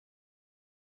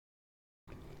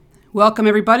Welcome,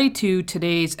 everybody, to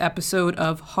today's episode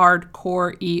of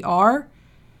Hardcore ER.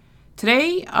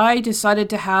 Today, I decided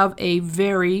to have a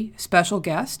very special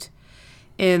guest,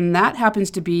 and that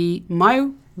happens to be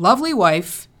my lovely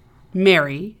wife,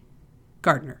 Mary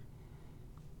Gardner.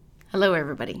 Hello,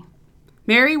 everybody.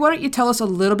 Mary, why don't you tell us a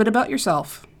little bit about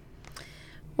yourself?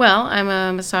 Well, I'm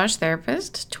a massage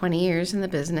therapist, 20 years in the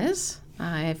business.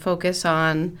 I focus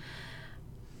on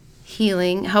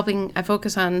healing,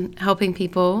 helping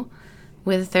people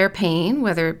with their pain,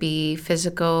 whether it be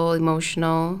physical,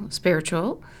 emotional,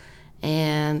 spiritual.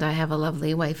 And I have a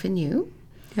lovely wife in you.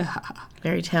 Yeah.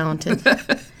 Very talented.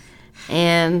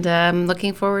 And I'm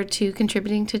looking forward to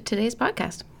contributing to today's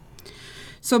podcast.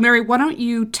 So, Mary, why don't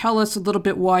you tell us a little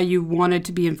bit why you wanted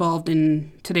to be involved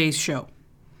in today's show?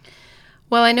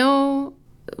 Well, I know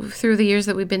through the years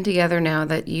that we've been together now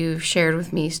that you've shared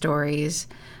with me stories,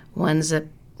 ones that,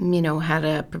 had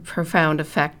a profound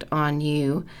effect on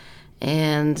you.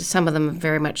 And some of them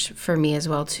very much for me as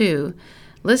well, too,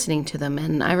 listening to them.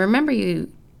 And I remember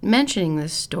you mentioning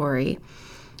this story.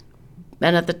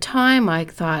 And at the time, I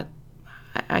thought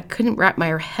I couldn't wrap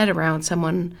my head around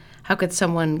how could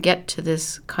someone get to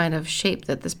this kind of shape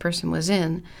that this person was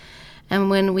in? And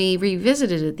when we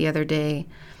revisited it the other day,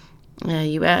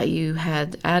 you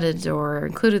had added or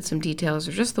included some details,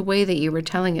 or just the way that you were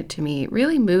telling it to me, it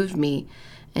really moved me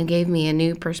and gave me a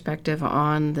new perspective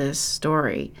on this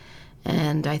story.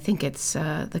 And I think it's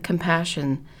the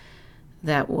compassion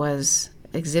that was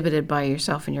exhibited by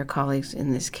yourself and your colleagues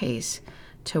in this case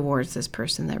towards this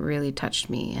person that really touched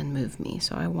me and moved me.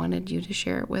 So I wanted you to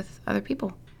share it with other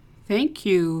people. Thank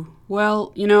you.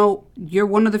 Well, you're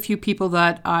one of the few people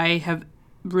that I have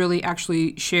really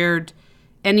actually shared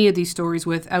any of these stories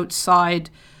with outside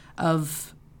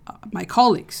of my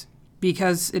colleagues,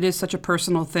 because it is such a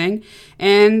personal thing.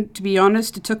 And to be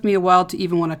honest, it took me a while to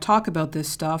even want to talk about this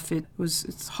stuff.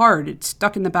 It's hard. It's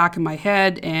stuck in the back of my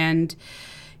head, and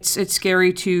it's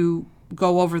scary to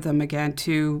go over them again,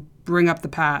 to bring up the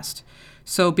past.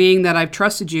 So being that I've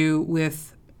trusted you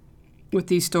with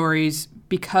these stories,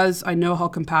 because I know how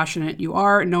compassionate you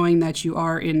are, knowing that you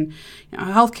are in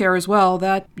healthcare as well,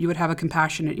 that you would have a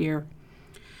compassionate ear.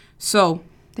 So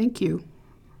thank you.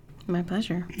 My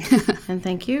pleasure. And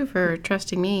thank you for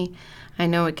trusting me. I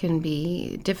know it can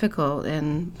be difficult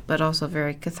but also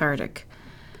very cathartic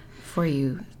for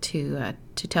you to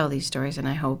tell these stories, and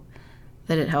I hope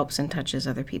that it helps and touches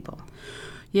other people.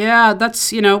 Yeah,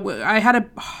 that's, I had a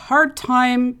hard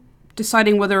time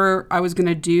deciding whether I was going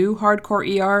to do Hardcore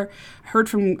ER. I heard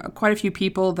from quite a few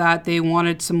people that they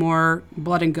wanted some more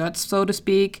blood and guts, so to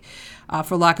speak,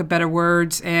 for lack of better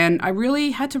words. And I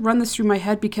really had to run this through my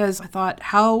head, because I thought,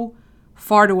 how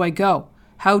far do I go?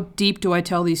 How deep do I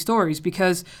tell these stories?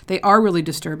 Because they are really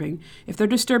disturbing. If they're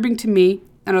disturbing to me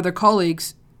and other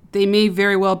colleagues, they may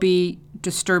very well be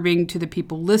disturbing to the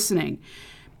people listening,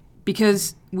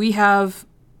 because we have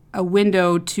a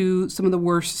window to some of the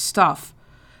worst stuff.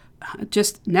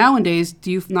 Just nowadays,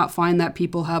 do you not find that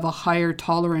people have a higher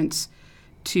tolerance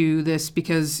to this,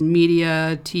 because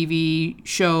media, TV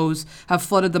shows have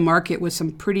flooded the market with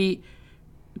some pretty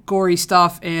gory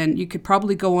stuff, and you could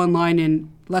probably go online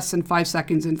in less than 5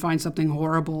 seconds and find something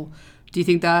horrible. Do you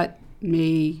think that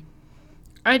may...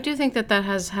 I do think that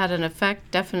has had an effect.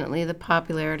 Definitely the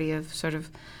popularity of sort of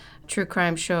true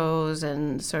crime shows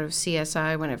and sort of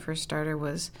CSI when it first started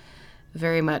was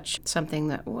very much something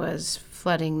that was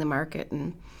flooding the market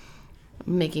and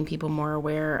making people more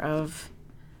aware of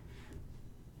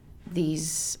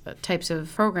these types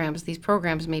of programs. These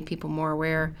programs made people more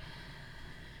aware.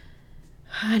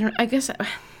 I guess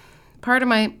part of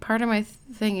my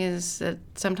thing is that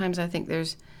sometimes I think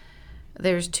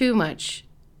there's too much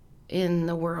in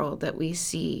the world that we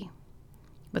see,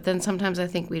 but then sometimes I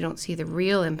think we don't see the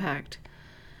real impact.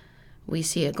 We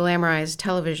see a glamorized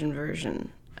television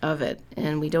version of it,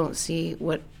 and we don't see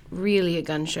what really a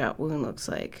gunshot wound looks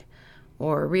like,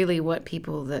 or really what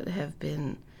people that have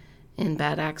been in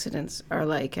bad accidents are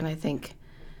like. And I think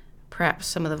perhaps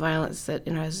some of the violence that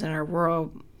is in our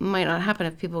world might not happen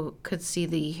if people could see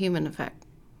the human effect.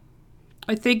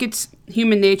 I think it's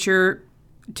human nature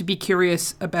to be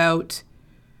curious about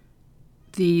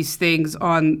these things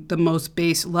on the most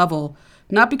base level,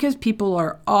 not because people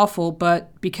are awful,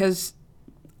 but because,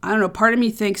 I don't know, part of me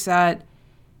thinks that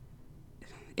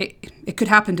it could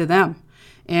happen to them.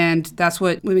 And that's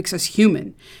what makes us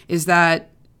human, is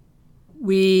that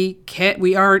we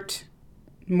aren't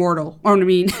mortal.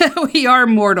 We are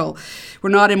mortal. We're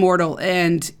not immortal.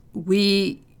 And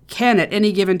we can, at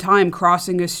any given time,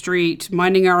 crossing a street,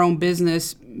 minding our own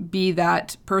business, be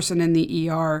that person in the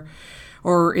ER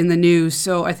or in the news.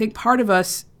 So I think part of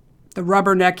us the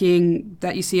rubbernecking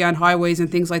that you see on highways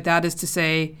and things like that is to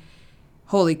say,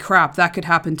 holy crap, that could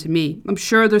happen to me. I'm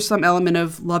sure there's some element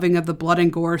of loving of the blood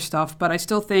and gore stuff, but I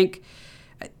still think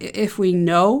if we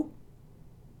know,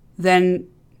 then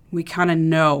we kind of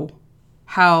know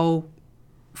how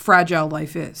fragile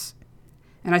life is.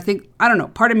 And I think, I don't know,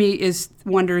 part of me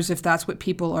wonders if that's what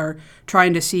people are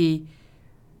trying to see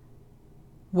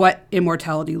what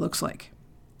immortality looks like.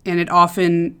 And it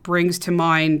often brings to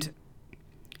mind,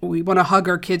 we want to hug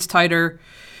our kids tighter,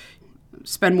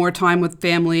 spend more time with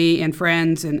family and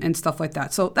friends and stuff like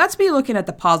that. So that's me looking at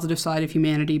the positive side of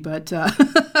humanity. But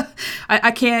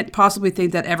I can't possibly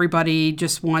think that everybody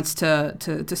just wants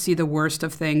to see the worst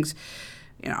of things.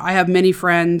 You know, I have many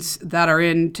friends that are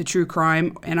into true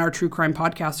crime and are true crime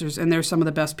podcasters, and they're some of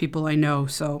the best people I know.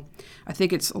 So I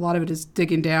think a lot of it is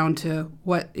digging down to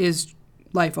what is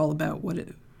life all about,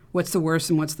 what's the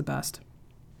worst and what's the best.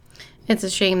 It's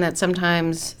a shame that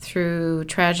sometimes through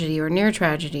tragedy or near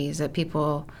tragedies that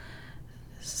people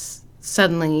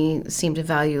suddenly seem to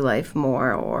value life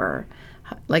more, or,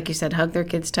 like you said, hug their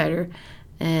kids tighter.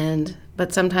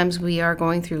 But sometimes we are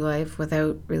going through life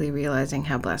without really realizing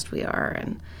how blessed we are.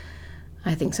 And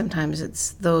I think sometimes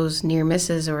it's those near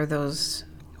misses or those,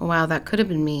 wow, that could have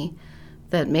been me,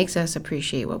 that makes us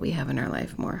appreciate what we have in our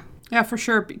life more. Yeah, for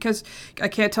sure, because I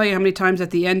can't tell you how many times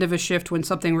at the end of a shift when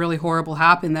something really horrible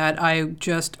happened that I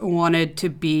just wanted to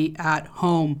be at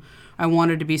home. I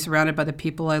wanted to be surrounded by the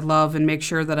people I love and make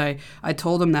sure that I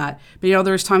told them that. But, you know,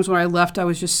 there was times when I left, I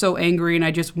was just so angry and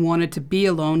I just wanted to be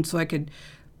alone so I could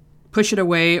push it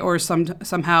away or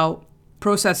somehow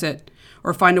process it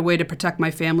or find a way to protect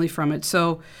my family from it.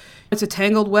 So it's a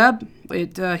tangled web.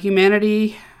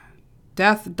 Humanity,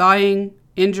 death, dying,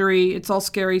 injury, it's all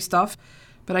scary stuff.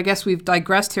 But I guess we've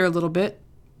digressed here a little bit.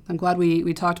 I'm glad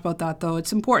we talked about that, though.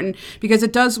 It's important because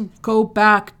it does go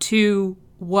back to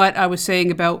what I was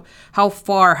saying about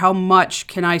how much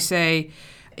can I say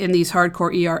in these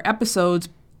hardcore ER episodes.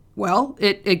 Well,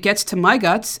 it gets to my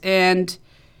guts, and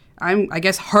I'm, I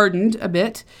guess, hardened a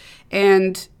bit.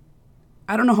 And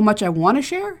I don't know how much I want to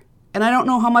share, and I don't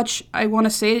know how much I want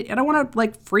to say. I don't want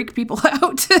to, freak people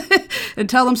out and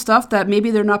tell them stuff that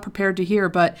maybe they're not prepared to hear.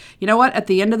 But you know what? At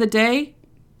the end of the day,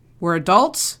 we're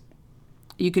adults.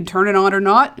 You can turn it on or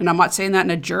not. And I'm not saying that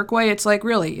in a jerk way. It's like,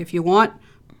 really, if you want,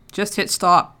 just hit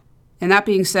stop. And that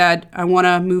being said, I want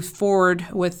to move forward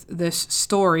with this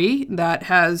story that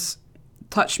has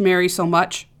touched Mary so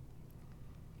much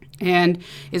and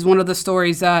is one of the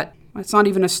stories that, it's not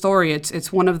even a story.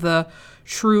 It's one of the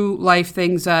true life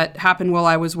things that happened while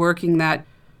I was working that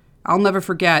I'll never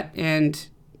forget. And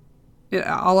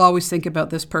I'll always think about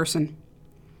this person.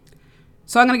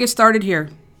 So I'm going to get started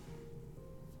here.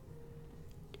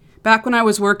 Back when I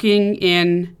was working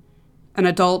in an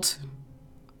adult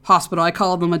hospital, I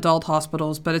call them adult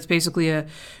hospitals, but it's basically a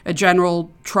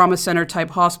general trauma center type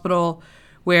hospital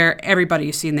where everybody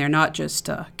is seen there, not just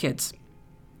kids.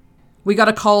 We got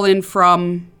a call in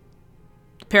from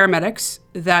paramedics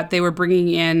that they were bringing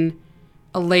in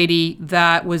a lady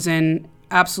that was in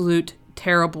absolute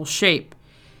terrible shape.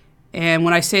 And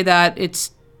when I say that, it's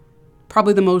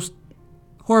probably the most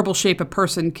horrible shape a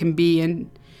person can be in.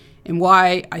 And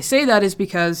why I say that is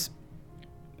because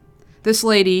this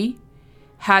lady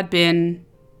had been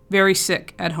very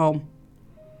sick at home.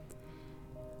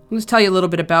 I'll just tell you a little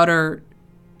bit about her.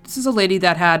 This is a lady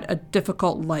that had a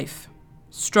difficult life,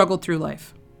 struggled through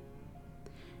life.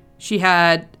 She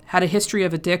had a history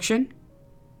of addiction,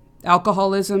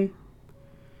 alcoholism.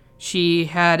 She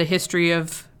had a history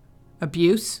of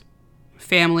abuse,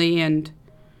 family, and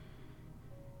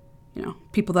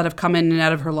people that have come in and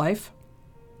out of her life.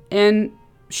 And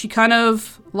she kind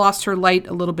of lost her light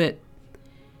a little bit.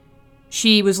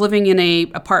 She was living in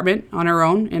an apartment on her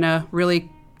own in a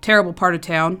really terrible part of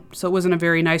town, so it wasn't a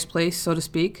very nice place, so to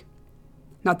speak.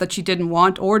 Not that she didn't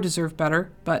want or deserve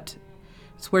better, but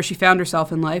it's where she found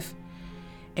herself in life.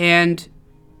 And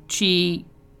she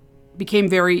became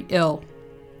very ill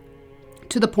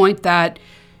to the point that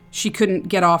she couldn't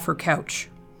get off her couch.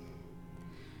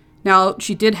 Now,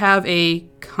 she did have a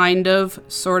kind of,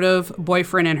 sort of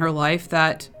boyfriend in her life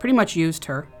that pretty much used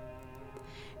her.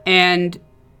 And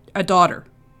a daughter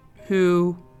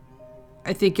who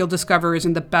I think you'll discover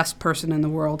isn't the best person in the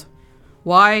world.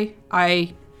 Why?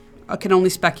 I can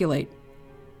only speculate.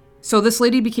 So this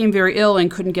lady became very ill and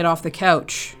couldn't get off the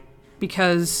couch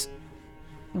because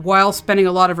while spending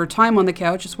a lot of her time on the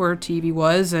couch, is where her TV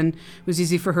was and it was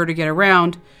easy for her to get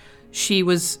around, she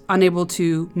was unable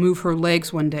to move her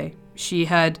legs one day. She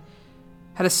had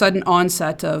a sudden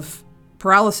onset of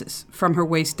paralysis from her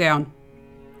waist down.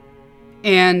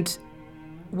 And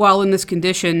while in this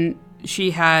condition,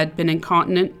 she had been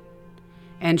incontinent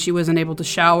and she wasn't able to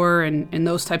shower and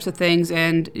those types of things.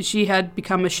 And she had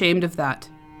become ashamed of that.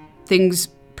 Things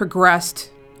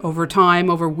progressed over time,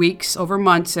 over weeks, over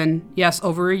months, and yes,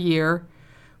 over a year,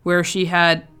 where she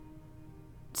had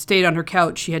stayed on her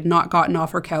couch. She had not gotten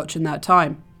off her couch in that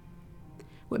time.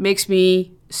 What makes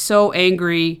me so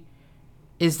angry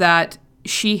is that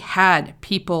she had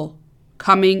people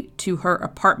coming to her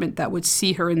apartment that would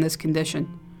see her in this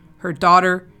condition. Her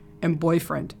daughter and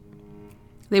boyfriend.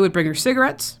 They would bring her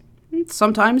cigarettes,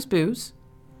 sometimes booze.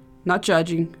 Not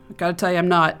judging. I gotta tell you, I'm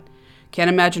not. Can't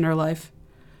imagine her life.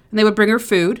 And they would bring her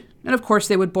food, and of course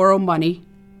they would borrow money.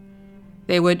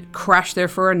 They would crash there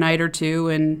for a night or two,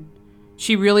 and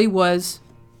she really was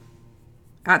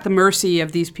at the mercy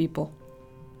of these people.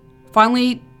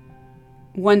 Finally,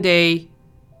 one day,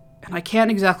 and I can't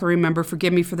exactly remember,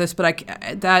 forgive me for this, but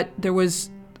that there was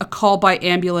a call by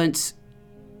ambulance,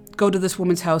 go to this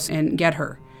woman's house and get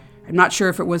her. I'm not sure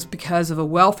if it was because of a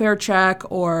welfare check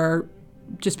or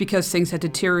just because things had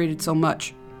deteriorated so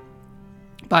much.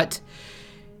 But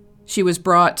she was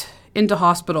brought into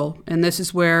hospital, and this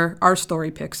is where our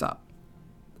story picks up.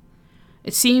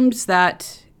 It seems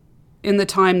that in the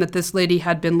time that this lady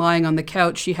had been lying on the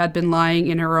couch, she had been lying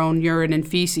in her own urine and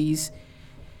feces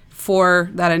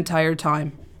for that entire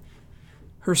time.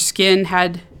 Her skin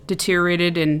had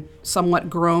deteriorated and somewhat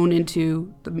grown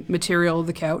into the material of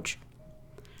the couch.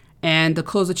 And the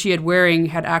clothes that she had wearing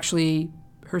had actually,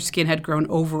 her skin had grown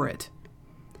over it.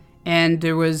 And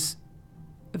there was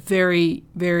very,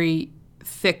 very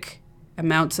thick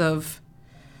amounts of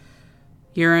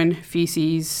urine,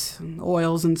 feces,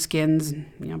 oils and skins,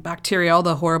 and, bacteria, all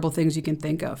the horrible things you can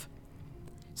think of.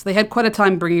 So they had quite a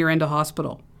time bringing her into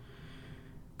hospital.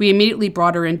 We immediately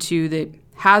brought her into the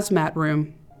hazmat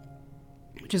room,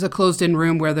 which is a closed-in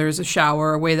room where there's a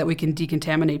shower, a way that we can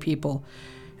decontaminate people.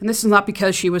 And this is not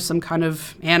because she was some kind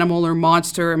of animal or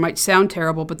monster. It might sound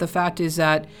terrible, but the fact is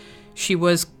that she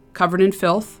was covered in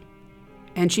filth,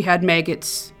 and she had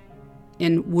maggots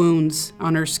in wounds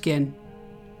on her skin.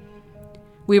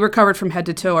 We were covered from head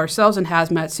to toe ourselves in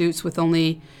hazmat suits with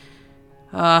only,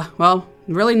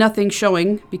 really nothing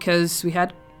showing because we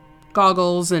had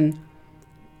goggles and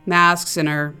masks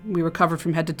and we were covered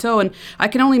from head to toe. And I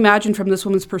can only imagine from this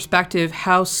woman's perspective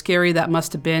how scary that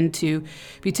must have been to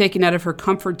be taken out of her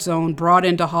comfort zone, brought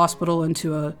into hospital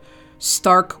into a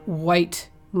stark white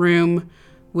room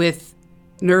with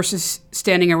nurses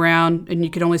standing around and you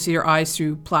could only see her eyes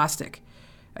through plastic.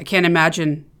 I can't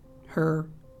imagine her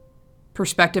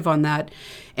perspective on that.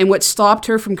 And what stopped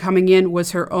her from coming in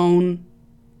was her own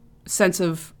sense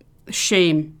of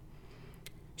shame.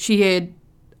 She had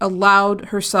allowed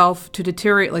herself to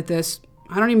deteriorate like this.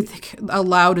 I don't even think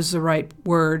allowed is the right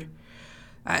word.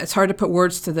 It's hard to put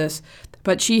words to this,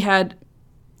 but she had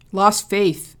lost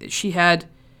faith. She had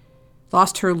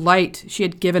lost her light. She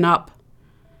had given up.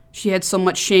 She had so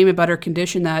much shame about her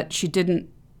condition that she didn't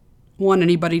want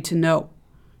anybody to know.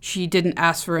 She didn't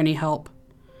ask for any help.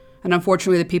 And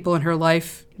unfortunately, the people in her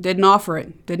life didn't offer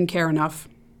it, didn't care enough.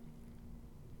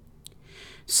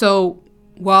 So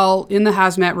while in the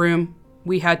hazmat room,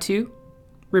 we had to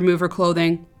remove her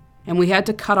clothing, and we had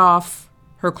to cut off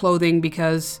her clothing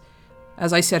because,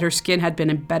 as I said, her skin had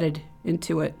been embedded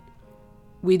into it.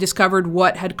 We discovered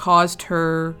what had caused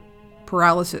her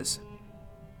paralysis.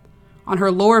 On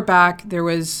her lower back, there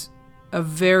was a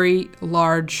very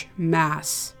large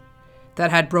mass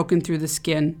that had broken through the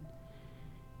skin.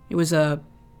 It was a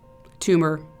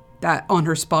tumor that on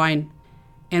her spine.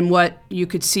 And what you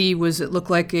could see was it looked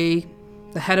like the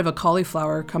head of a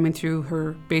cauliflower coming through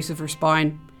her base of her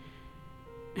spine.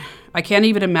 I can't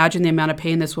even imagine the amount of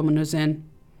pain this woman was in.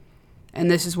 And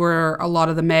this is where a lot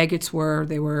of the maggots were.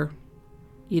 They were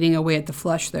eating away at the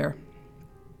flesh there.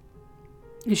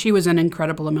 And she was in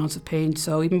incredible amounts of pain.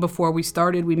 So even before we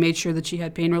started, we made sure that she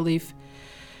had pain relief.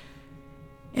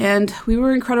 And we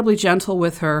were incredibly gentle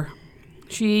with her.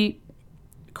 She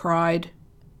cried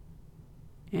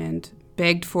and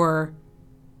begged for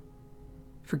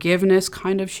forgiveness,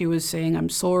 kind of. She was saying, I'm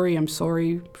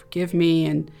sorry, forgive me.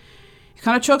 And it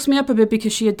kind of chokes me up a bit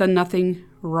because she had done nothing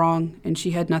wrong and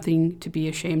she had nothing to be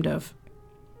ashamed of.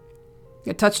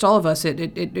 It touched all of us.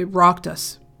 It rocked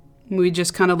us. We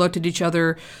just kind of looked at each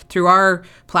other through our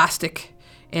plastic,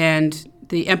 and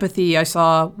the empathy I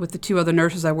saw with the two other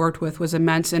nurses I worked with was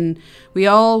immense. And we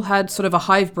all had sort of a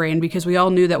hive brain because we all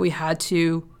knew that we had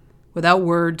to, without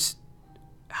words,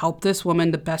 help this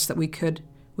woman the best that we could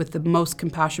with the most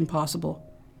compassion possible.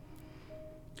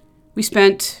 We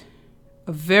spent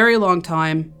a very long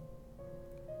time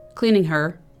cleaning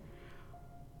her,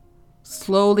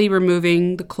 slowly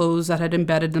removing the clothes that had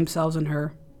embedded themselves in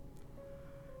her.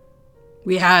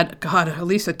 We had, God, at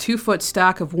least a 2-foot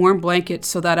stack of warm blankets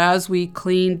so that as we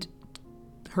cleaned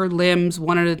her limbs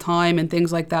one at a time and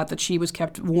things like that, that she was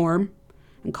kept warm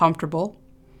and comfortable.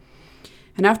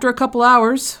 And after a couple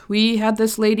hours, we had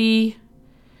this lady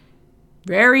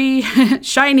very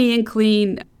shiny and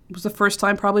clean. It was the first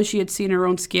time probably she had seen her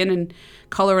own skin and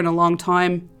color in a long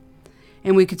time.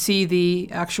 And we could see the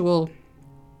actual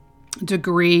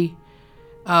degree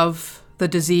of the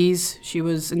disease. She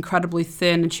was incredibly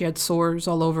thin and she had sores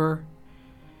all over.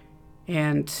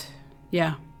 And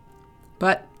yeah,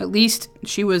 but at least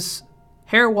she was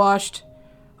hair washed,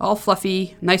 all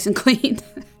fluffy, nice and clean.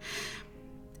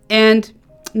 And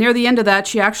near the end of that,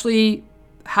 she actually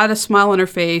had a smile on her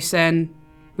face, and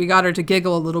we got her to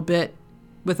giggle a little bit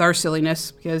with our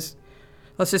silliness because,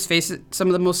 let's just face it, some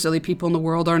of the most silly people in the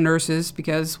world are nurses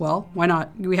because, well, why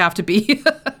not? We have to be.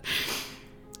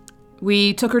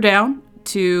 We took her down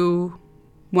to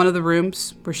one of the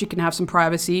rooms where she can have some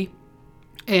privacy,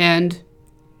 and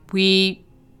we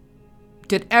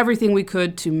did everything we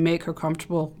could to make her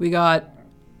comfortable. We got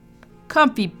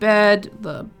comfy bed,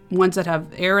 the ones that have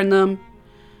air in them,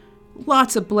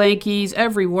 lots of blankies,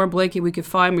 every warm blanket we could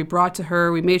find we brought to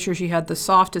her. We made sure she had the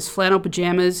softest flannel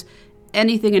pajamas,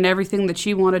 anything and everything that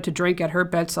she wanted to drink at her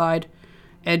bedside.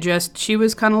 And just, she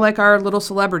was kind of like our little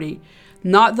celebrity.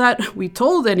 Not that we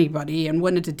told anybody and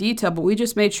went into detail, but we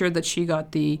just made sure that she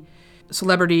got the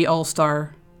celebrity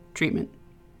all-star treatment.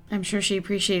 I'm sure she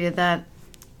appreciated that,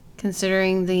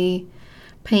 considering the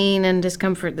pain and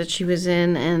discomfort that she was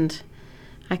in, and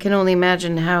I can only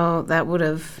imagine how that would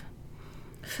have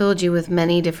filled you with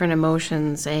many different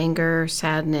emotions: anger,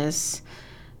 sadness,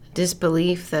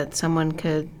 disbelief that someone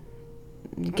could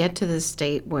get to this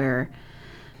state where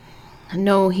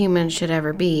no human should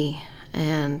ever be.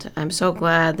 And I'm so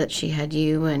glad that she had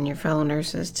you and your fellow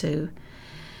nurses to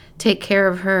take care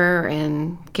of her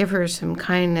and give her some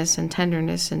kindness and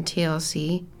tenderness and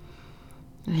TLC.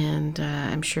 And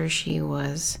I'm sure she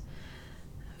was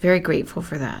very grateful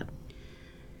for that.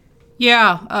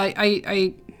 Yeah,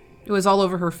 I it was all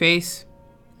over her face.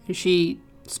 She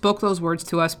spoke those words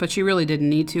to us, but she really didn't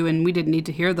need to, and we didn't need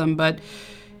to hear them. But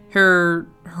her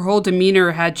whole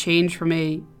demeanor had changed from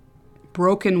a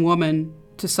broken woman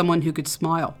to someone who could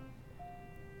smile.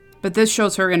 But this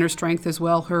shows her inner strength as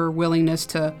well, her willingness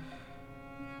to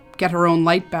get her own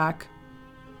light back.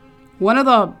 One of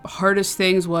the hardest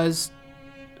things was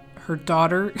her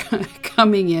daughter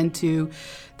coming into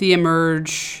the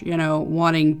Emerge,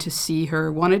 wanting to see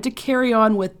her, wanted to carry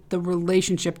on with the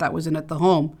relationship that was in at the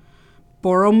home,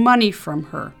 borrow money from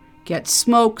her, get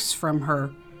smokes from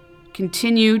her,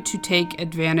 continue to take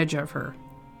advantage of her.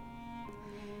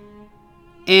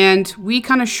 And we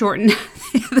kind of shortened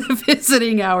the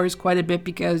visiting hours quite a bit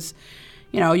because,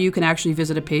 you can actually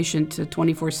visit a patient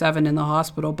 24/7 in the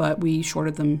hospital, but we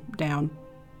shorted them down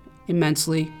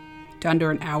immensely to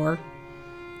under an hour.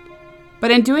 But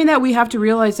in doing that, we have to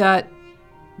realize that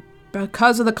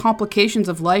because of the complications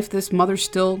of life, this mother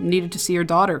still needed to see her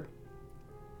daughter.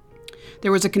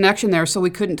 There was a connection there, so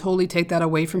we couldn't totally take that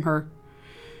away from her.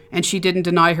 And she didn't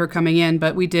deny her coming in,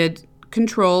 but we did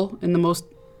control in the most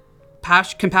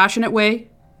compassionate way,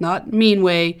 not mean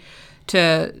way,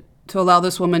 to allow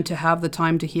this woman to have the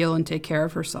time to heal and take care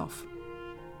of herself.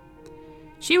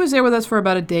 She was there with us for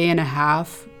about a day and a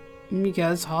half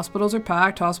because hospitals are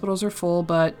packed, hospitals are full,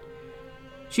 but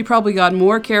she probably got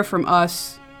more care from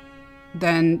us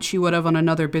than she would have on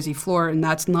another busy floor, and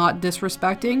that's not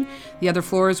disrespecting the other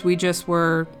floors. We just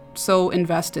were so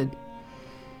invested.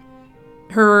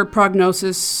 Her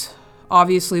prognosis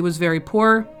obviously was very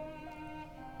poor.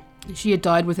 She had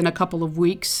died within a couple of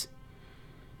weeks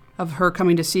of her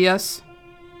coming to see us,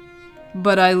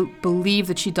 but I believe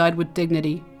that she died with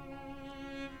dignity.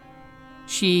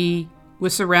 She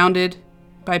was surrounded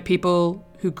by people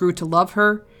who grew to love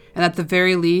her and at the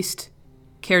very least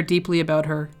cared deeply about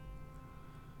her.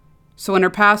 So in her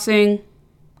passing,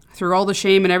 through all the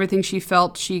shame and everything she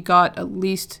felt, she got at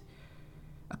least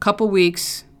a couple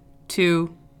weeks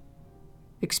to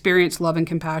experience love and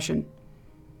compassion.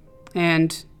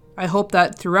 And I hope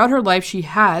that throughout her life she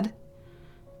had,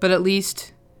 but at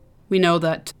least we know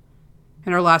that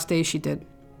in her last days she did.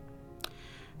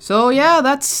 So yeah,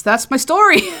 that's my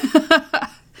story.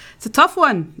 It's a tough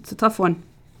one.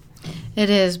 It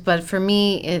is, but for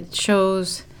me it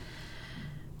shows,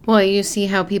 well, you see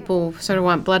how people sort of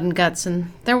want blood and guts,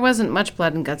 and there wasn't much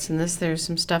blood and guts in this. There's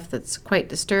some stuff that's quite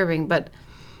disturbing, but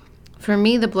for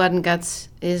me the blood and guts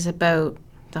is about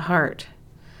the heart,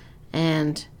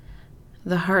 and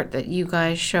the heart that you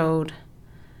guys showed,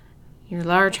 your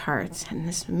large hearts, and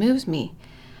this moves me,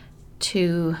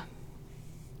 to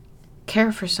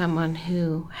care for someone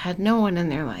who had no one in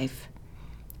their life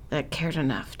that cared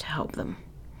enough to help them.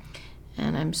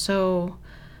 And I'm so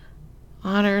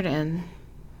honored and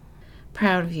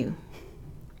proud of you.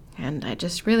 And I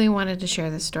just really wanted to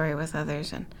share this story with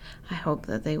others, and I hope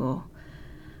that it will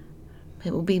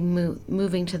be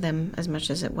moving to them as much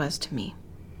as it was to me.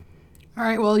 All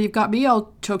right, well, you've got me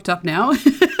all choked up now.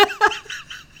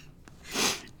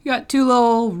 You got two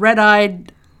little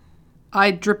red-eyed,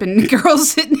 eye-dripping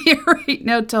girls sitting here right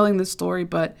now telling the story,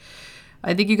 but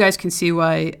I think you guys can see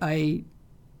why I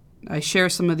share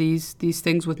some of these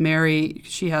things with Mary.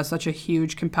 She has such a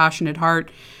huge, compassionate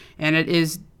heart, and it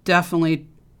is definitely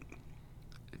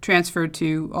transferred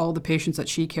to all the patients that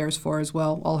she cares for as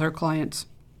well, all her clients.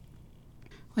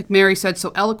 Like Mary said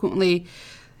so eloquently,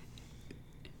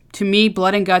 to me,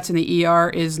 blood and guts in the ER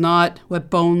is not what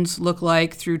bones look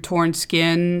like through torn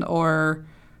skin or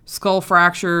skull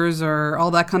fractures or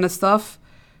all that kind of stuff.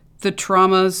 The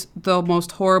traumas, the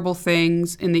most horrible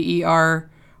things in the ER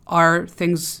are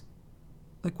things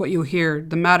like what you hear,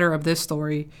 the matter of this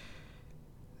story,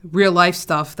 real life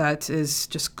stuff that is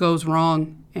just goes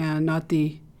wrong, and not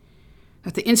the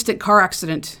instant car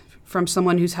accident from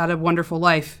someone who's had a wonderful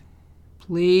life.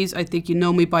 Please, I think you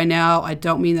know me by now. I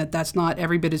don't mean that that's not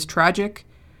every bit as tragic.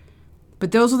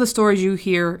 But those are the stories you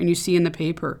hear and you see in the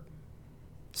paper.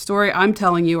 The story I'm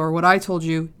telling you, or what I told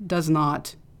you, does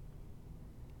not.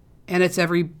 And it's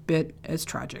every bit as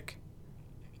tragic.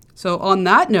 So on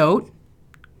that note,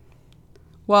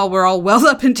 while we're all welled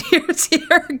up in tears here,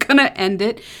 I'm going to end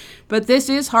it. But this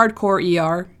is Hardcore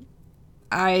ER.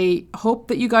 I hope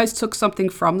that you guys took something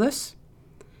from this.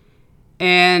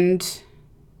 And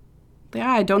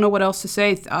yeah, I don't know what else to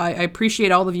say. I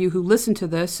appreciate all of you who listen to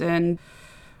this, and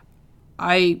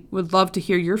I would love to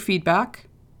hear your feedback.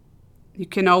 You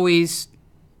can always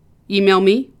email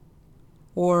me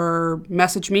or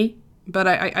message me, but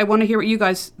I want to hear what you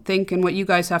guys think and what you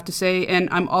guys have to say, and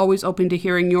I'm always open to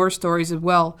hearing your stories as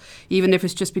well, even if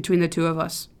it's just between the two of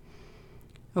us.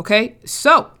 Okay,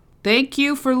 so thank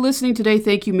you for listening today.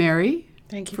 Thank you, Mary.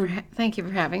 Thank you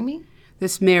for having me.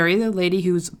 This Mary, the lady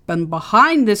who's been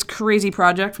behind this crazy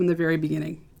project from the very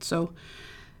beginning. So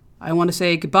I want to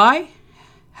say goodbye.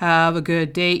 Have a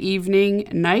good day, evening,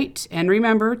 night. And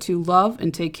remember to love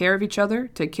and take care of each other.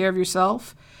 Take care of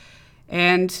yourself.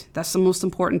 And that's the most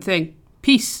important thing.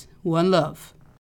 Peace. One love.